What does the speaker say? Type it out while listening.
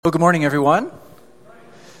Well, good morning, everyone.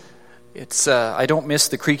 I don't miss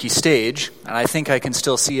the creaky stage, and I think I can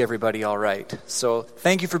still see everybody all right. So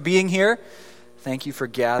thank you for being here. Thank you for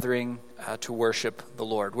gathering to worship the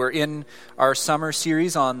Lord. We're in our summer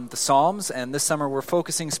series on the Psalms, and this summer we're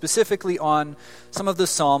focusing specifically on some of the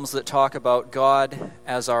Psalms that talk about God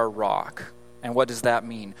as our rock. And what does that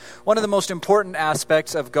mean? One of the most important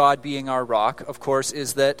aspects of God being our rock, of course,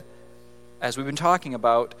 is that, as we've been talking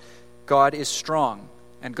about, God is strong.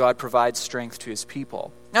 And God provides strength to his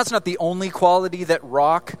people. That's not the only quality that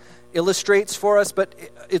rock illustrates for us, but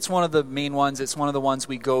it's one of the main ones. It's one of the ones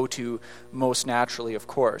we go to most naturally, of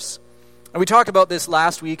course. And we talked about this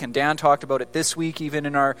last week, and Dan talked about it this week, even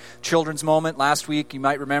in our children's moment. Last week, you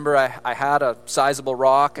might remember I had a sizable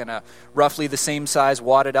rock and a roughly the same size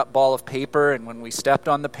wadded up ball of paper, and when we stepped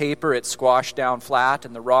on the paper, it squashed down flat,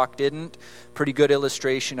 and the rock didn't. Pretty good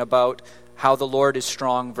illustration about how the Lord is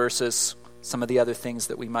strong versus some of the other things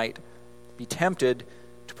that we might be tempted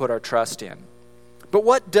to put our trust in. But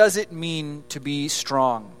what does it mean to be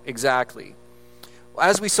strong exactly?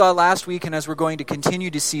 As we saw last week and as we're going to continue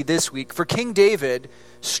to see this week, for King David,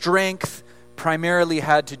 strength primarily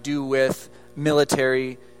had to do with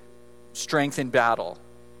military strength in battle,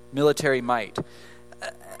 military might.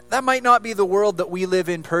 That might not be the world that we live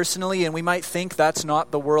in personally, and we might think that's not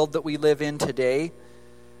the world that we live in today.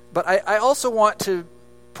 But I also want to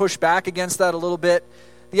push back against that a little bit.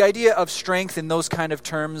 The idea of strength in those kind of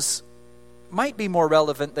terms might be more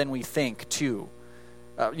relevant than we think, too.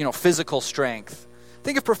 Physical strength.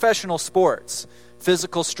 Think of professional sports,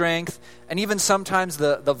 physical strength, and even sometimes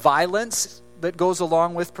the violence that goes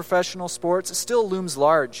along with professional sports still looms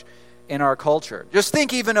large in our culture. Just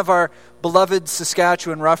think even of our beloved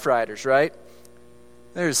Saskatchewan Roughriders, right?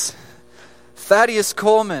 There's Thaddeus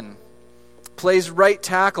Coleman, plays right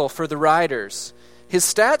tackle for the Riders. His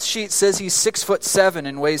stats sheet says he's 6'7"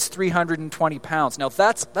 and weighs 320 pounds. Now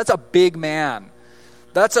that's a big man.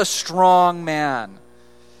 That's a strong man.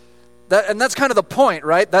 And that's kind of the point,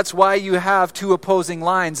 right? That's why you have two opposing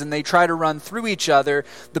lines and they try to run through each other.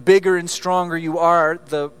 The bigger and stronger you are,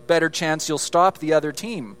 the better chance you'll stop the other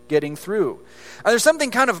team getting through. And there's something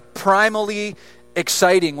kind of primally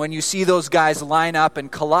exciting when you see those guys line up and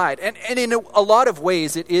collide. And in a lot of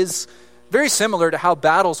ways it is very similar to how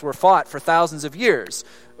battles were fought for thousands of years.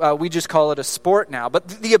 We just call it a sport now. But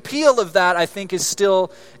the appeal of that, I think, is still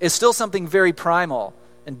something very primal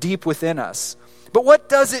and deep within us. But what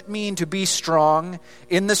does it mean to be strong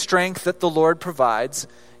in the strength that the Lord provides,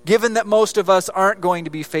 given that most of us aren't going to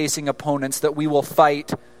be facing opponents that we will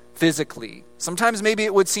fight physically? Sometimes maybe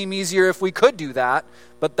it would seem easier if we could do that,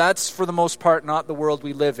 but that's for the most part not the world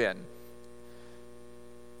we live in.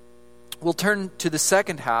 We'll turn to the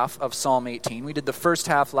second half of Psalm 18. We did the first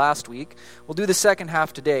half last week. We'll do the second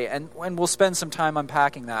half today, and we'll spend some time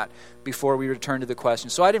unpacking that before we return to the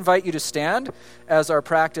question. So I'd invite you to stand, as our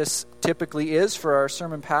practice typically is for our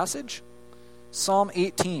sermon passage. Psalm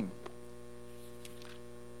 18.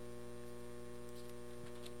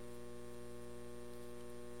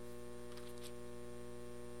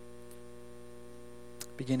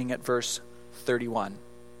 Beginning at verse 31.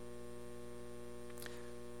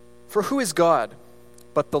 For who is God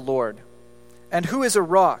but the Lord? And who is a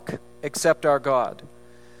rock except our God?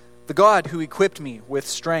 The God who equipped me with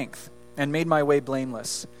strength and made my way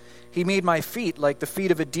blameless. He made my feet like the feet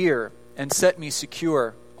of a deer and set me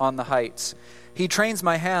secure on the heights. He trains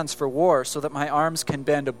my hands for war so that my arms can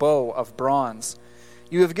bend a bow of bronze.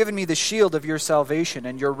 You have given me the shield of your salvation,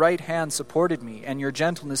 and your right hand supported me, and your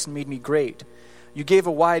gentleness made me great. You gave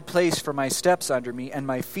a wide place for my steps under me, and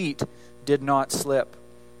my feet did not slip.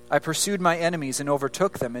 I pursued my enemies and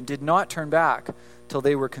overtook them and did not turn back till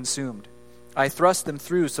they were consumed. I thrust them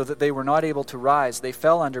through so that they were not able to rise. They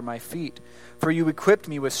fell under my feet. For you equipped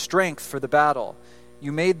me with strength for the battle.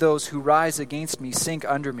 You made those who rise against me sink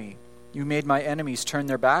under me. You made my enemies turn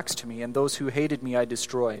their backs to me, and those who hated me I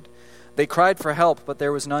destroyed. They cried for help, but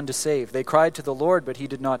there was none to save. They cried to the Lord, but he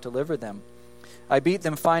did not deliver them. I beat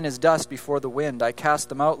them fine as dust before the wind. I cast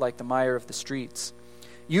them out like the mire of the streets.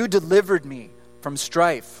 You delivered me from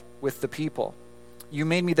strife with the people. You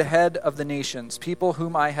made me the head of the nations. People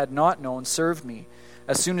whom I had not known served me.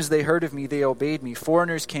 As soon as they heard of me, they obeyed me.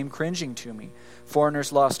 Foreigners came cringing to me.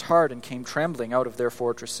 Foreigners lost heart and came trembling out of their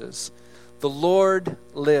fortresses. The Lord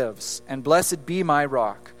lives, and blessed be my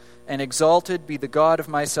rock, and exalted be the God of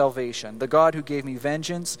my salvation, the God who gave me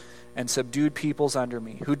vengeance and subdued peoples under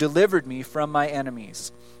me, who delivered me from my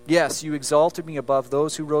enemies. Yes, you exalted me above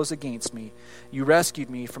those who rose against me. You rescued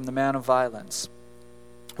me from the man of violence.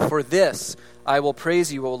 For this I will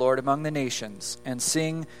praise you, O Lord, among the nations, and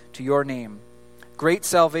sing to your name. Great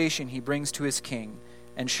salvation he brings to his king,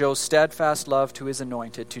 and show steadfast love to his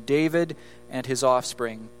anointed, to David and his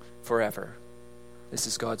offspring forever. This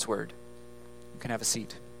is God's word. You can have a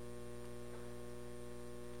seat.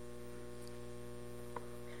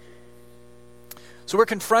 So we're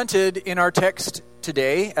confronted in our text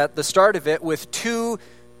today, at the start of it, with two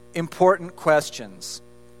important questions.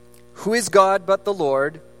 Who is God but the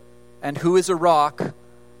Lord? And who is a rock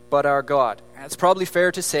but our God? It's probably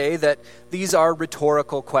fair to say that these are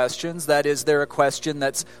rhetorical questions. That is, they're a question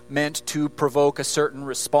that's meant to provoke a certain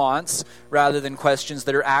response rather than questions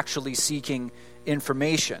that are actually seeking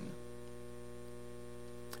information.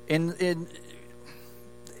 It's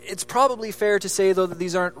probably fair to say, though, that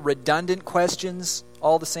these aren't redundant questions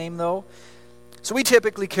all the same, though. So we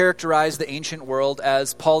typically characterize the ancient world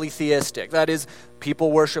as polytheistic. That is,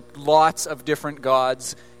 people worshiped lots of different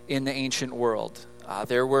gods in the ancient world.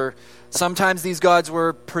 Sometimes these gods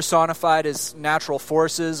were personified as natural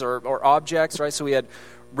forces or objects, right? So we had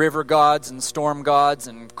river gods and storm gods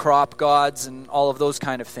and crop gods and all of those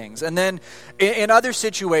kind of things. And then in other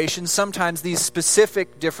situations, sometimes these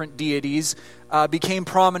specific different deities became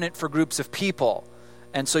prominent for groups of people.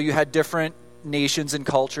 And so you had different nations and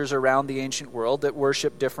cultures around the ancient world that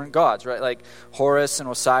worship different gods, right? Like Horus and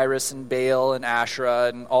Osiris and Baal and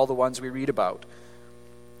Asherah and all the ones we read about.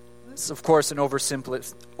 This is, of course, an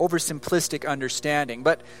oversimplistic understanding,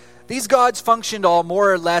 but these gods functioned all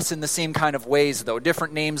more or less in the same kind of ways, though,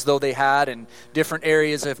 different names though they had and different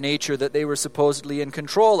areas of nature that they were supposedly in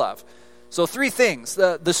control of. So three things.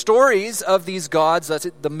 The stories of these gods,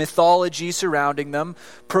 the mythology surrounding them,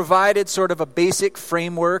 provided sort of a basic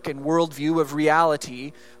framework and worldview of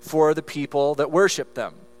reality for the people that worshiped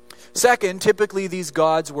them. Second, typically these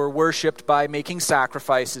gods were worshipped by making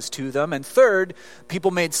sacrifices to them. And third,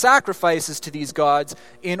 people made sacrifices to these gods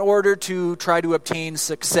in order to try to obtain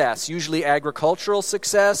success, usually agricultural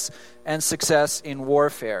success and success in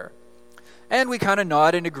warfare. And we kind of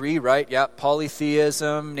nod and agree, right? Yeah,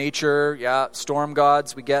 polytheism, nature, yeah, storm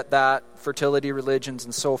gods, we get that, fertility religions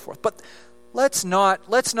and so forth. But let's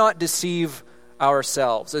not deceive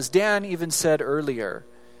ourselves. As Dan even said earlier,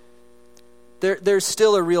 there's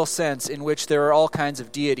still a real sense in which there are all kinds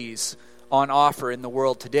of deities on offer in the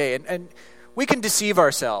world today. And we can deceive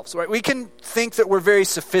ourselves, right? We can think that we're very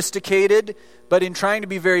sophisticated, but in trying to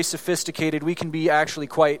be very sophisticated, we can be actually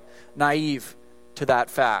quite naive to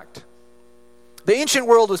that fact. The ancient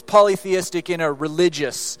world was polytheistic in a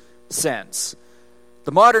religious sense.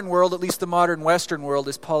 The modern world, at least the modern Western world,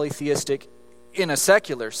 is polytheistic in a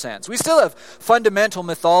secular sense. We still have fundamental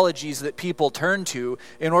mythologies that people turn to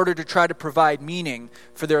in order to try to provide meaning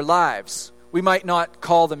for their lives. We might not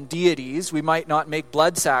call them deities, we might not make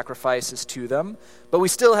blood sacrifices to them, but we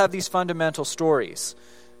still have these fundamental stories,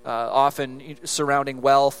 often surrounding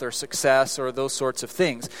wealth or success or those sorts of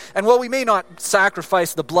things. And while we may not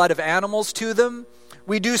sacrifice the blood of animals to them,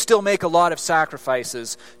 we do still make a lot of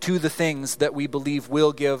sacrifices to the things that we believe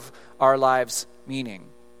will give our lives meaning.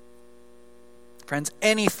 Friends,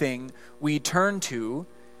 anything we turn to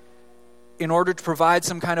in order to provide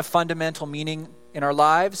some kind of fundamental meaning in our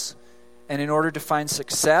lives and in order to find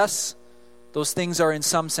success, those things are in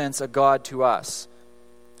some sense a god to us.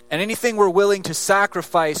 And anything we're willing to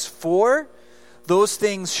sacrifice for, those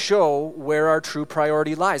things show where our true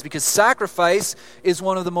priority lies. Because sacrifice is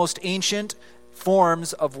one of the most ancient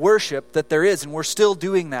forms of worship that there is. And we're still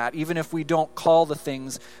doing that, even if we don't call the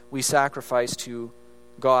things we sacrifice to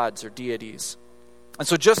gods or deities. And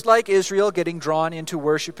so just like Israel getting drawn into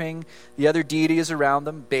worshiping the other deities around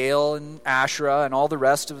them, Baal and Asherah and all the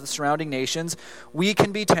rest of the surrounding nations, we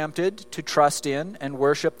can be tempted to trust in and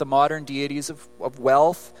worship the modern deities of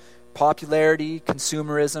wealth, popularity,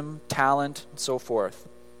 consumerism, talent, and so forth.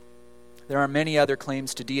 There are many other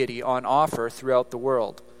claims to deity on offer throughout the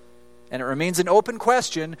world. And it remains an open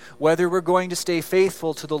question whether we're going to stay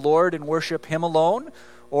faithful to the Lord and worship Him alone,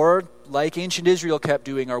 or, like ancient Israel kept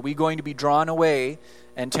doing, are we going to be drawn away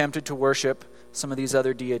and tempted to worship some of these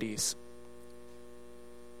other deities?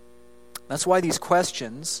 That's why these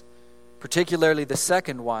questions, particularly the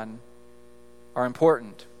second one, are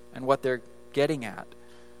important and what they're getting at.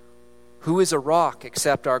 Who is a rock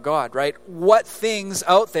except our God, right? What things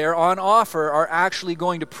out there on offer are actually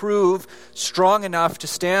going to prove strong enough to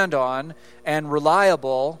stand on and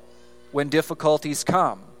reliable when difficulties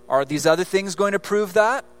come? Are these other things going to prove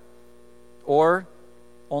that? Or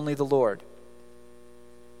only the Lord?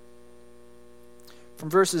 From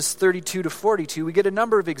verses 32 to 42, we get a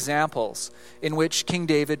number of examples in which King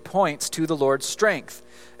David points to the Lord's strength.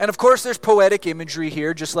 And of course, there's poetic imagery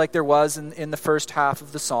here, just like there was in the first half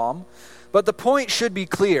of the psalm. But the point should be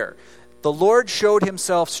clear. the Lord showed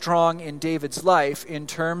himself strong in David's life in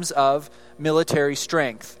terms of military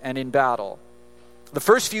strength and in battle. The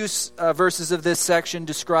first few verses of this section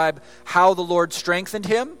describe how the Lord strengthened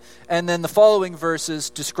him, and then the following verses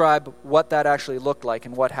describe what that actually looked like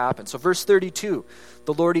and what happened. So verse 32,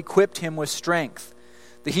 the Lord equipped him with strength.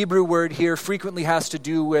 The Hebrew word here frequently has to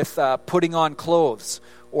do with putting on clothes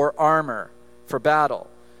or armor for battle.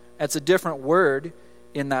 It's a different word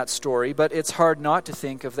in that story, but it's hard not to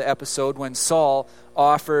think of the episode when Saul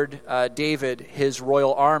offered David his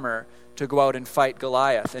royal armor to go out and fight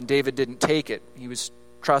Goliath, and David didn't take it. He was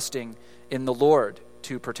trusting in the Lord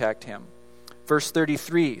to protect him. Verse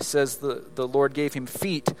 33 says the Lord gave him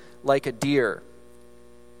feet like a deer.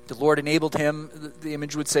 The Lord enabled him, the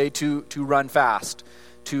image would say, to run fast,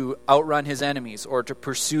 to outrun his enemies, or to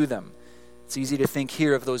pursue them. It's easy to think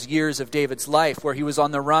here of those years of David's life where he was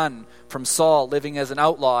on the run from Saul, living as an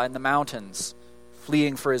outlaw in the mountains,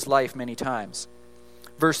 fleeing for his life many times.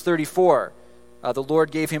 Verse 34, the Lord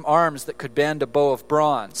gave him arms that could bend a bow of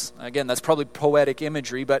bronze. Again, that's probably poetic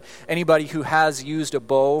imagery, but anybody who has used a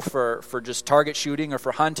bow for just target shooting or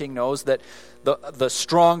for hunting knows that the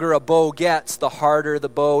stronger a bow gets, the harder the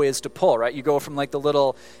bow is to pull, right? You go from like the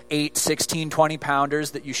little 8, 16, 20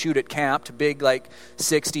 pounders that you shoot at camp to big like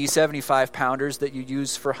 60, 75 pounders that you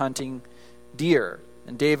use for hunting deer.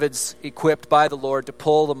 And David's equipped by the Lord to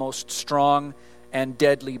pull the most strong and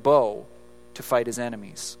deadly bow to fight his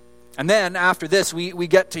enemies. And then after this, we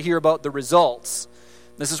get to hear about the results.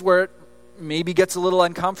 This is where it maybe gets a little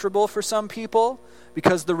uncomfortable for some people,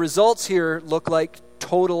 because the results here look like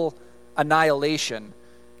total annihilation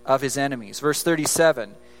of his enemies. Verse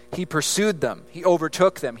 37, he pursued them, he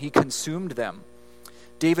overtook them, he consumed them.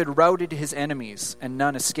 David routed his enemies, and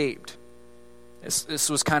none escaped. This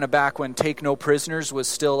was kind of back when take no prisoners was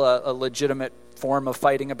still a legitimate form of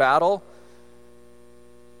fighting a battle.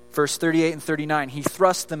 Verse 38 and 39, he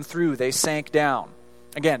thrust them through, they sank down.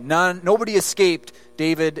 Again, nobody escaped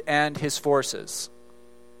David and his forces.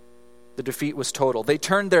 The defeat was total. They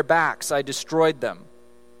turned their backs, I destroyed them.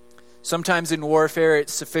 Sometimes in warfare,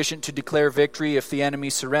 it's sufficient to declare victory if the enemy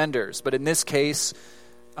surrenders. But in this case,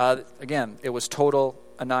 again, it was total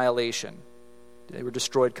annihilation. They were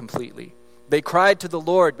destroyed completely. They cried to the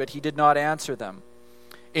Lord, but he did not answer them.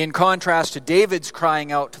 In contrast to David's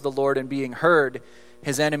crying out to the Lord and being heard,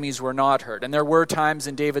 his enemies were not heard. And there were times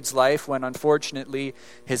in David's life when, unfortunately,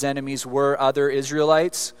 his enemies were other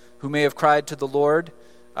Israelites who may have cried to the Lord.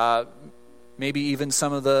 Maybe even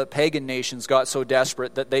some of the pagan nations got so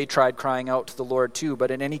desperate that they tried crying out to the Lord too.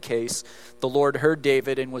 But in any case, the Lord heard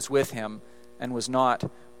David and was with him and was not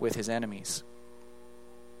with his enemies.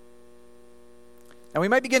 Now we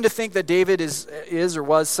might begin to think that David is or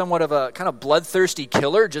was somewhat of a kind of bloodthirsty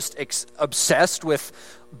killer, just obsessed with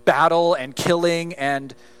battle and killing.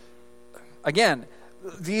 And again,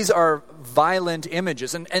 these are violent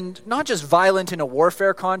images, and not just violent in a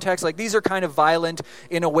warfare context. Like, these are kind of violent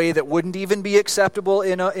in a way that wouldn't even be acceptable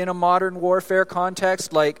in a modern warfare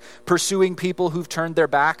context, like pursuing people who've turned their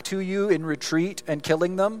back to you in retreat and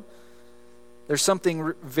killing them. There's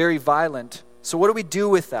something very violent. So what do we do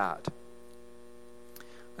with that?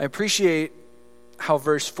 I appreciate how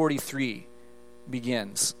verse 43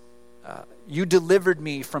 begins. You delivered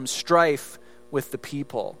me from strife with the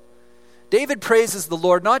people. David praises the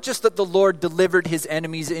Lord, not just that the Lord delivered his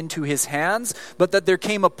enemies into his hands, but that there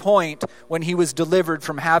came a point when he was delivered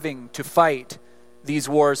from having to fight these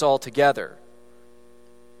wars altogether.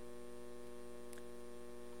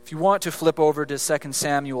 If you want to flip over to 2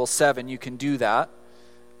 Samuel 7, you can do that.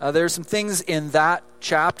 There are some things in that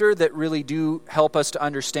chapter that really do help us to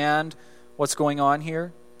understand what's going on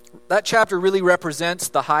here. That chapter really represents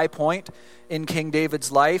the high point in King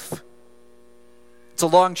David's life. It's a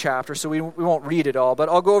long chapter, so we won't read it all, but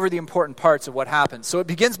I'll go over the important parts of what happens. So it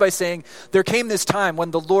begins by saying, there came this time when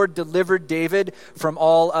the Lord delivered David from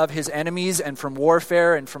all of his enemies and from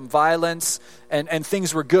warfare and from violence, and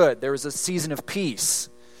things were good. There was a season of peace.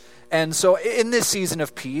 And so in this season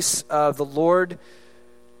of peace,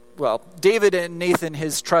 David and Nathan,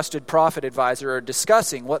 his trusted prophet advisor, are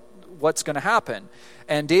discussing what's going to happen.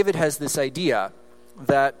 And David has this idea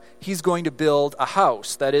that he's going to build a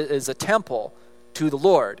house that is a temple to the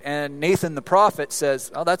Lord. And Nathan the prophet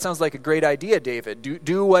says, oh, that sounds like a great idea, David.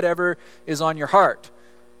 Do whatever is on your heart.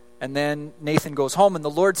 And then Nathan goes home, and the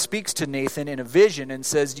Lord speaks to Nathan in a vision and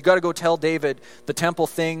says, you got to go tell David the temple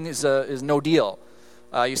thing is no deal.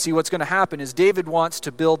 You see, what's going to happen is David wants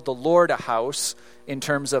to build the Lord a house in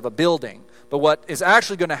terms of a building. But what is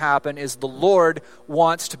actually going to happen is the Lord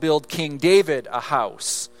wants to build King David a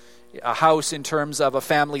house in terms of a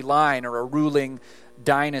family line or a ruling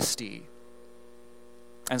dynasty.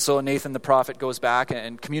 And so Nathan the prophet goes back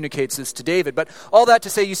and communicates this to David. But all that to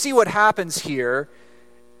say, you see what happens here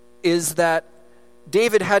is that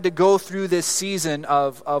David had to go through this season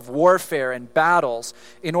of warfare and battles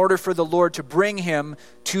in order for the Lord to bring him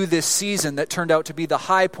to this season that turned out to be the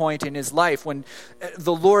high point in his life, when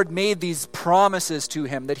the Lord made these promises to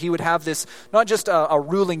him that he would have this, not just a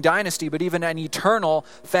ruling dynasty, but even an eternal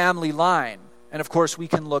family line. And of course, we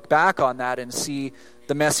can look back on that and see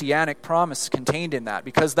the messianic promise contained in that,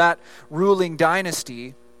 because that ruling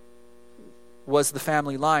dynasty was the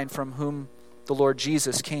family line from whom the Lord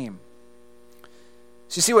Jesus came.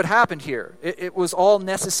 So you see what happened here. It was all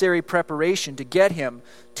necessary preparation to get him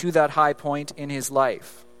to that high point in his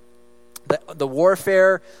life. The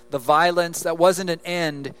warfare, the violence, that wasn't an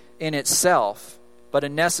end in itself, but a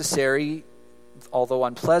necessary, although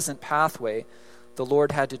unpleasant, pathway the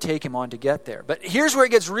Lord had to take him on to get there. But here's where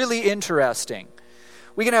it gets really interesting.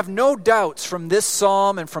 We can have no doubts from this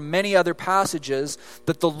psalm and from many other passages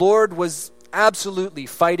that the Lord was absolutely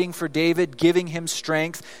fighting for David, giving him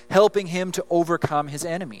strength, helping him to overcome his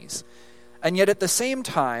enemies. And yet at the same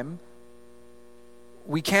time,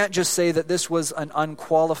 we can't just say that this was an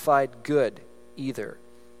unqualified good either.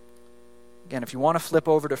 Again, if you want to flip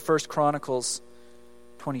over to 1 Chronicles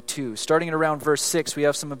 22, starting at around verse 6, we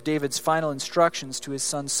have some of David's final instructions to his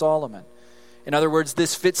son Solomon. In other words,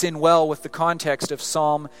 this fits in well with the context of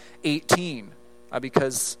Psalm 18,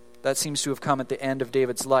 because that seems to have come at the end of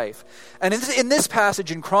David's life. And in this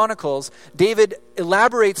passage in Chronicles, David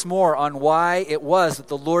elaborates more on why it was that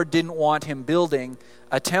the Lord didn't want him building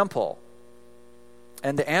a temple.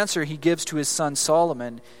 And the answer he gives to his son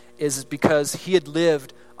Solomon is because he had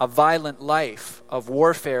lived a violent life of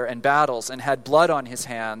warfare and battles and had blood on his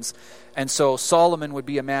hands. And so Solomon would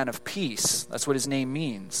be a man of peace. That's what his name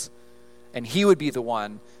means. And he would be the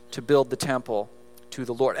one to build the temple to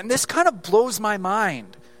the Lord. And this kind of blows my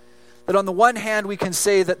mind. That on the one hand, we can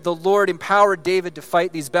say that the Lord empowered David to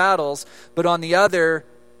fight these battles, but on the other,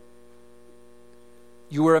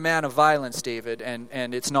 you were a man of violence, David, and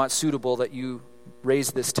it's not suitable that you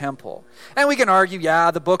raise this temple. And we can argue,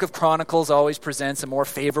 the book of Chronicles always presents a more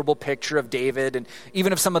favorable picture of David, and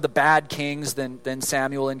even of some of the bad kings than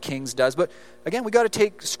Samuel and Kings does. But again, we got to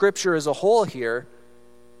take Scripture as a whole here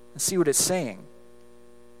and see what it's saying.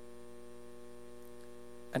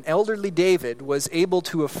 An elderly David was able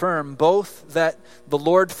to affirm both that the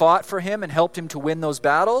Lord fought for him and helped him to win those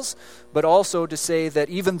battles, but also to say that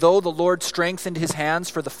even though the Lord strengthened his hands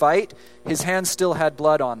for the fight, his hands still had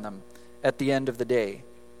blood on them at the end of the day.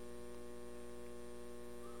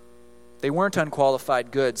 They weren't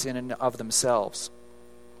unqualified goods in and of themselves.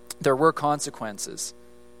 There were consequences.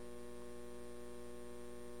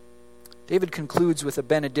 David concludes with a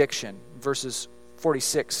benediction, verses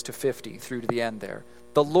 46 to 50 through to the end there.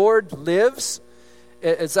 The Lord lives.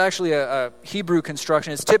 It's actually a Hebrew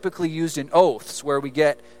construction. It's typically used in oaths, where we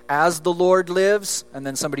get as the Lord lives, and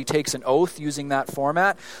then somebody takes an oath using that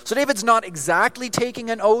format. So David's not exactly taking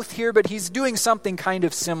an oath here, but he's doing something kind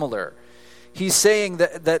of similar. He's saying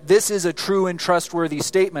that this is a true and trustworthy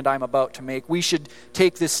statement I'm about to make. We should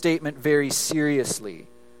take this statement very seriously.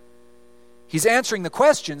 He's answering the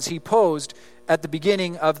questions he posed at the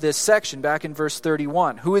beginning of this section, back in verse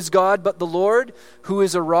 31. Who is God but the Lord? Who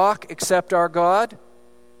is a rock except our God?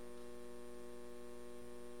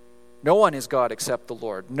 No one is God except the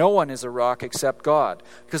Lord. No one is a rock except God.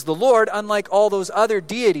 Because the Lord, unlike all those other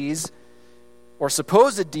deities, or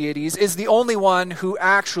supposed deities, is the only one who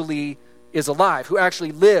actually is alive, who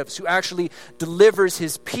actually lives, who actually delivers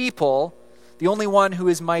his people, the only one who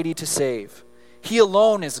is mighty to save. He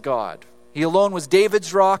alone is God. He alone was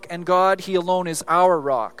David's rock and God. He alone is our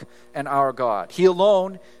rock and our God. He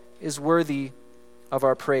alone is worthy of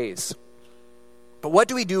our praise. But what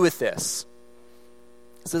do we do with this?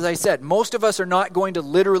 So as I said, most of us are not going to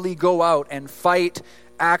literally go out and fight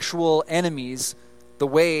actual enemies the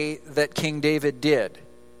way that King David did.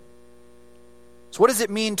 So what does it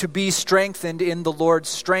mean to be strengthened in the Lord's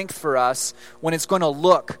strength for us when it's going to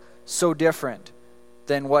look so different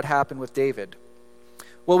than what happened with David?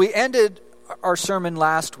 Well, we ended our sermon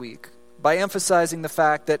last week by emphasizing the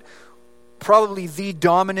fact that probably the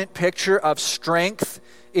dominant picture of strength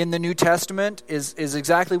in the New Testament is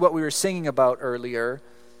exactly what we were singing about earlier,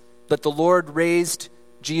 that the Lord raised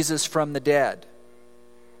Jesus from the dead.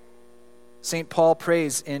 St. Paul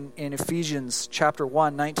prays in Ephesians chapter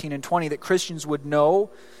 1, 19 and 20, that Christians would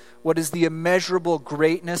know what is the immeasurable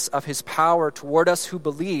greatness of his power toward us who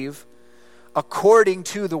believe, according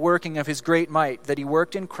to the working of his great might, that he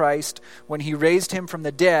worked in Christ when he raised him from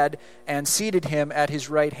the dead and seated him at his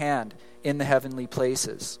right hand in the heavenly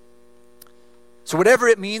places. So whatever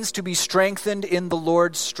it means to be strengthened in the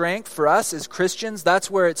Lord's strength, for us as Christians, that's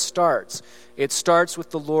where it starts. It starts with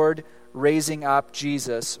the Lord raising up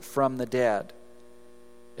Jesus from the dead.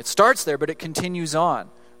 It starts there, but it continues on.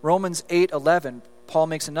 Romans 8:11, Paul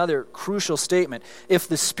makes another crucial statement. If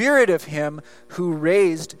the Spirit of him who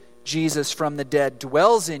raised Jesus from the dead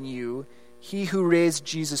dwells in you, he who raised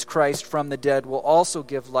Jesus Christ from the dead will also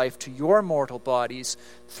give life to your mortal bodies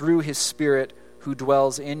through his Spirit who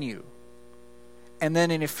dwells in you. And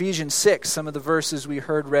then in Ephesians 6, some of the verses we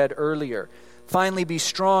heard read earlier. Finally, be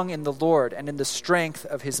strong in the Lord and in the strength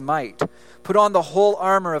of his might. Put on the whole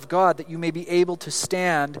armor of God that you may be able to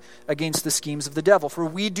stand against the schemes of the devil. For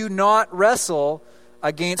we do not wrestle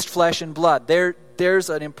against flesh and blood. There's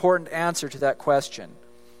an important answer to that question.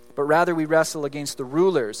 But rather we wrestle against the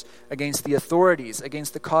rulers, against the authorities,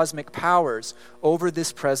 against the cosmic powers over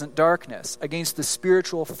this present darkness, against the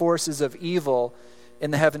spiritual forces of evil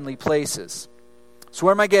in the heavenly places. So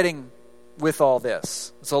where am I getting with all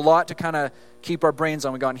this? It's a lot to kind of keep our brains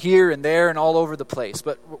on. We've gone here and there and all over the place.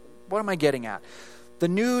 But what am I getting at? The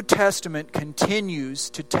New Testament continues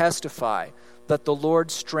to testify that the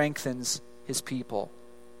Lord strengthens his people.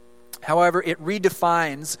 However, it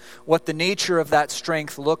redefines what the nature of that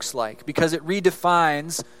strength looks like, because it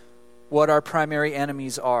redefines what our primary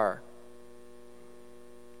enemies are.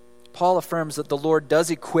 Paul affirms that the Lord does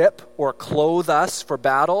equip or clothe us for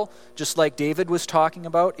battle, just like David was talking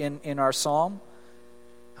about in our psalm.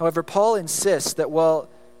 However, Paul insists that while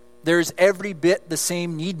there's every bit the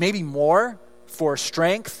same need, maybe more, for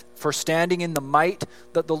strength, for standing in the might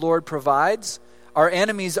that the Lord provides, our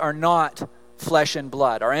enemies are not flesh and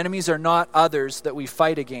blood. Our enemies are not others that we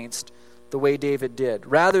fight against the way David did.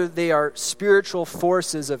 Rather, they are spiritual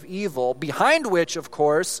forces of evil, behind which, of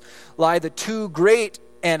course, lie the two great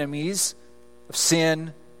enemies of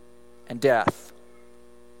sin and death.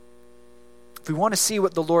 If we want to see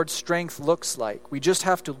what the Lord's strength looks like, we just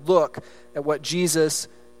have to look at what Jesus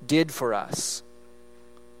did for us.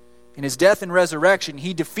 In his death and resurrection,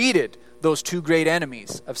 he defeated those two great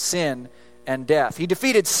enemies of sin and death. He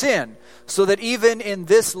defeated sin so that even in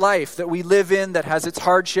this life that we live in, that has its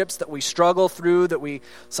hardships, that we struggle through, that we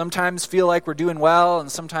sometimes feel like we're doing well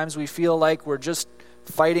and sometimes we feel like we're just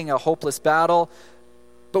fighting a hopeless battle,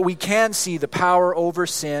 but we can see the power over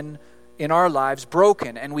sin in our lives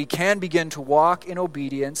broken, and we can begin to walk in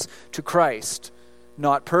obedience to Christ.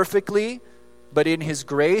 Not perfectly, but in his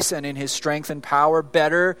grace and in his strength and power,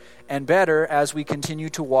 better and better as we continue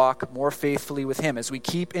to walk more faithfully with him, as we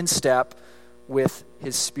keep in step with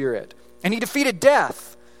his Spirit. And he defeated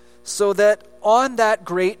death, so that on that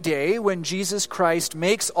great day when Jesus Christ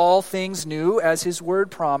makes all things new, as his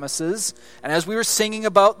word promises, and as we were singing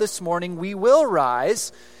about this morning, we will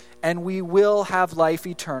rise and we will have life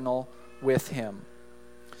eternal with him.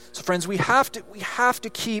 So friends, we have to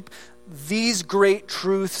keep these great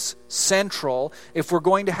truths central if we're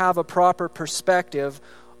going to have a proper perspective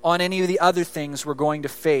on any of the other things we're going to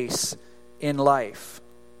face in life.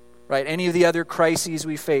 Right? Any of the other crises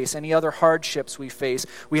we face, any other hardships we face,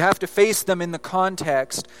 we have to face them in the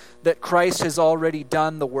context that Christ has already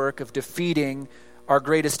done the work of defeating our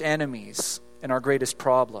greatest enemies and our greatest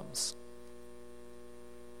problems.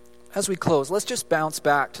 As we close, let's just bounce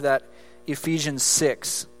back to that Ephesians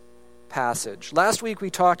 6 passage. Last week we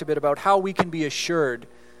talked a bit about how we can be assured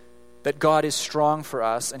that God is strong for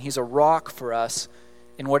us and he's a rock for us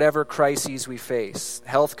in whatever crises we face.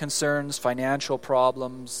 Health concerns, financial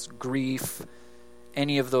problems, grief,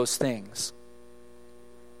 any of those things.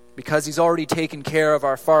 Because he's already taken care of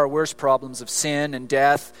our far worse problems of sin and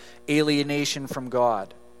death, alienation from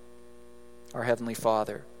God, our Heavenly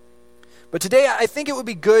Father. But today I think it would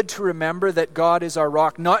be good to remember that God is our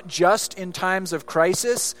rock, not just in times of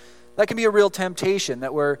crisis. That can be a real temptation,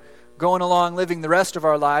 that we're going along living the rest of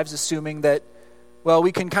our lives assuming that, well,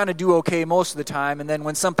 we can kind of do okay most of the time, and then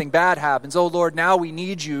when something bad happens, oh Lord, now we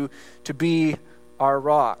need you to be our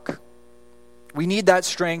rock. We need that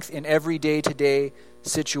strength in every day-to-day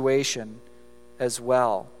situation as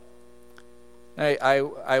well.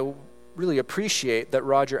 I really appreciate that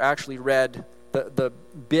Roger actually read the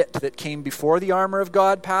bit that came before the armor of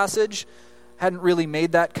God passage. Hadn't really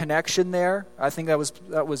made that connection there. I think that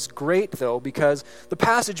was great though, because the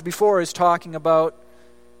passage before is talking about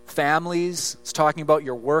families, it's talking about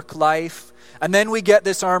your work life, and then we get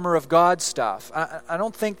this armor of God stuff. I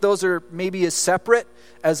don't think those are maybe as separate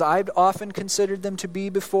as I've often considered them to be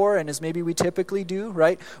before, and as maybe we typically do,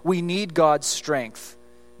 right? We need God's strength,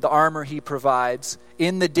 the armor he provides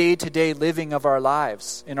in the day-to-day living of our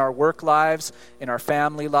lives, in our work lives, in our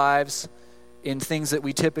family lives, in things that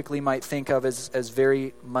we typically might think of as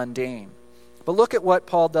very mundane. But look at what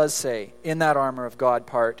Paul does say in that armor of God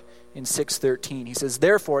part in 6:13. He says,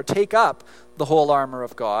 "Therefore, take up the whole armor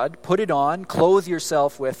of God, put it on, clothe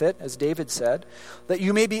yourself with it," as David said, "that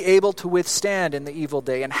you may be able to withstand in the evil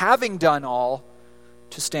day, and having done all,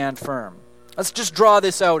 to stand firm." Let's just draw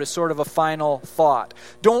this out as sort of a final thought.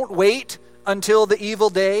 Don't wait until the evil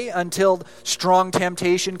day, until strong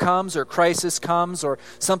temptation comes or crisis comes or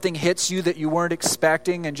something hits you that you weren't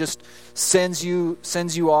expecting and just sends you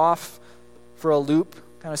off for a loop,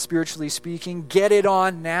 kind of spiritually speaking. Get it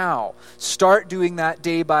on now. Start doing that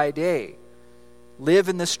day by day. Live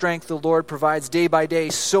in the strength the Lord provides day by day,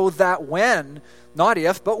 so that when, not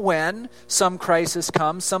if, but when some crisis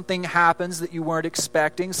comes, something happens that you weren't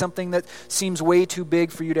expecting, something that seems way too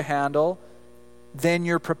big for you to handle, then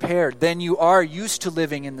you're prepared. Then you are used to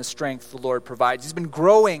living in the strength the Lord provides. He's been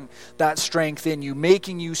growing that strength in you,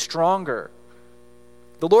 making you stronger.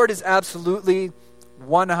 The Lord is absolutely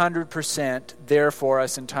 100% there for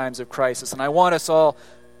us in times of crisis. And I want us all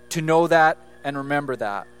to know that and remember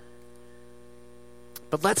that.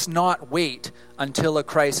 But let's not wait until a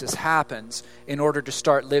crisis happens in order to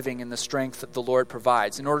start living in the strength that the Lord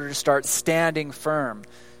provides, in order to start standing firm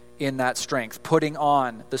in that strength, putting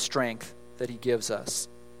on the strength that He gives us.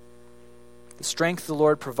 The strength the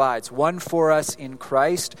Lord provides, won for us in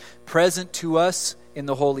Christ, present to us in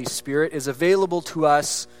the Holy Spirit, is available to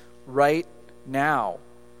us right now.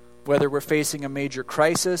 Whether we're facing a major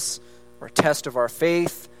crisis or a test of our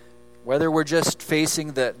faith, whether we're just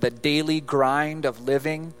facing the daily grind of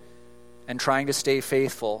living and trying to stay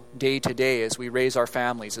faithful day to day as we raise our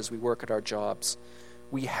families, as we work at our jobs,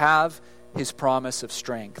 we have His promise of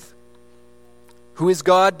strength. Who is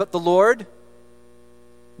God but the Lord?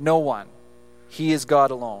 No one. He is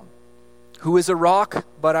God alone. Who is a rock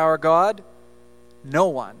but our God? No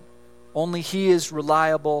one. Only He is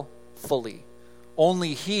reliable fully.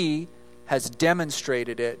 Only He has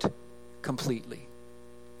demonstrated it completely.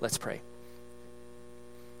 Let's pray.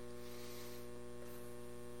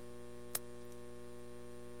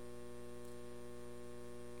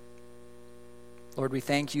 Lord, we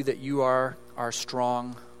thank You that You are our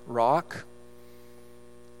strong rock,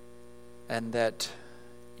 and that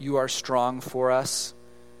You are strong for us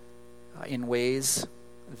in ways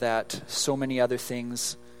that so many other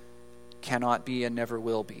things cannot be and never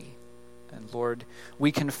will be. And Lord,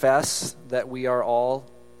 we confess that we are all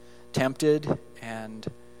tempted and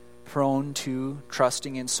prone to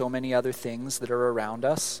trusting in so many other things that are around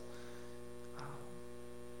us.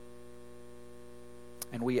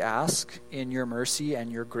 And we ask in Your mercy and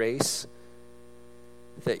Your grace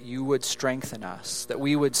that You would strengthen us, that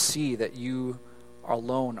we would see that You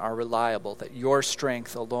alone are reliable, that Your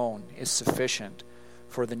strength alone is sufficient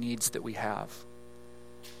for the needs that we have.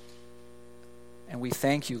 And we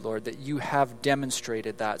thank You, Lord, that You have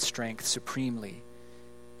demonstrated that strength supremely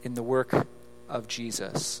in the work of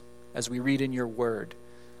Jesus, as we read in Your word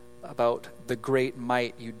about the great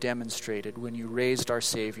might You demonstrated when You raised our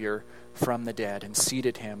Savior from the dead and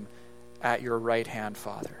seated Him at Your right hand,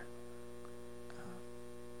 Father.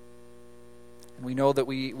 And we know that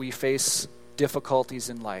we face difficulties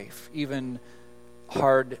in life, even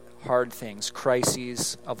hard things,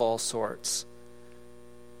 crises of all sorts.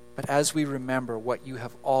 But as we remember what You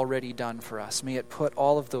have already done for us, may it put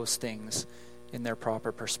all of those things in their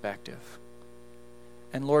proper perspective.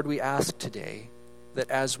 And Lord, we ask today that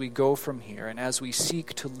as we go from here and as we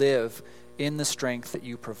seek to live in the strength that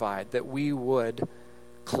You provide, that we would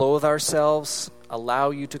clothe ourselves, allow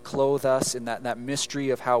You to clothe us in that mystery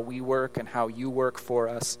of how we work and how You work for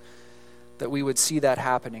us, that we would see that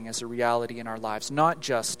happening as a reality in our lives, not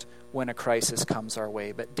just when a crisis comes our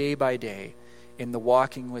way, but day by day in the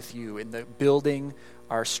walking with You, in the building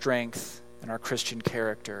our strength and our Christian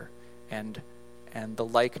character and the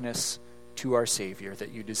likeness to our Savior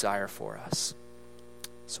that You desire for us.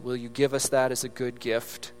 So will You give us that as a good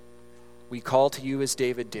gift? We call to You as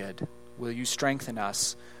David did. Will You strengthen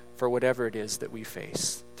us for whatever it is that we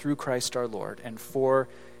face, through Christ our Lord and for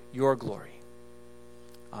Your glory.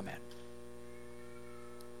 Amen.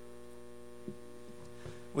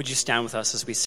 Would you stand with us as we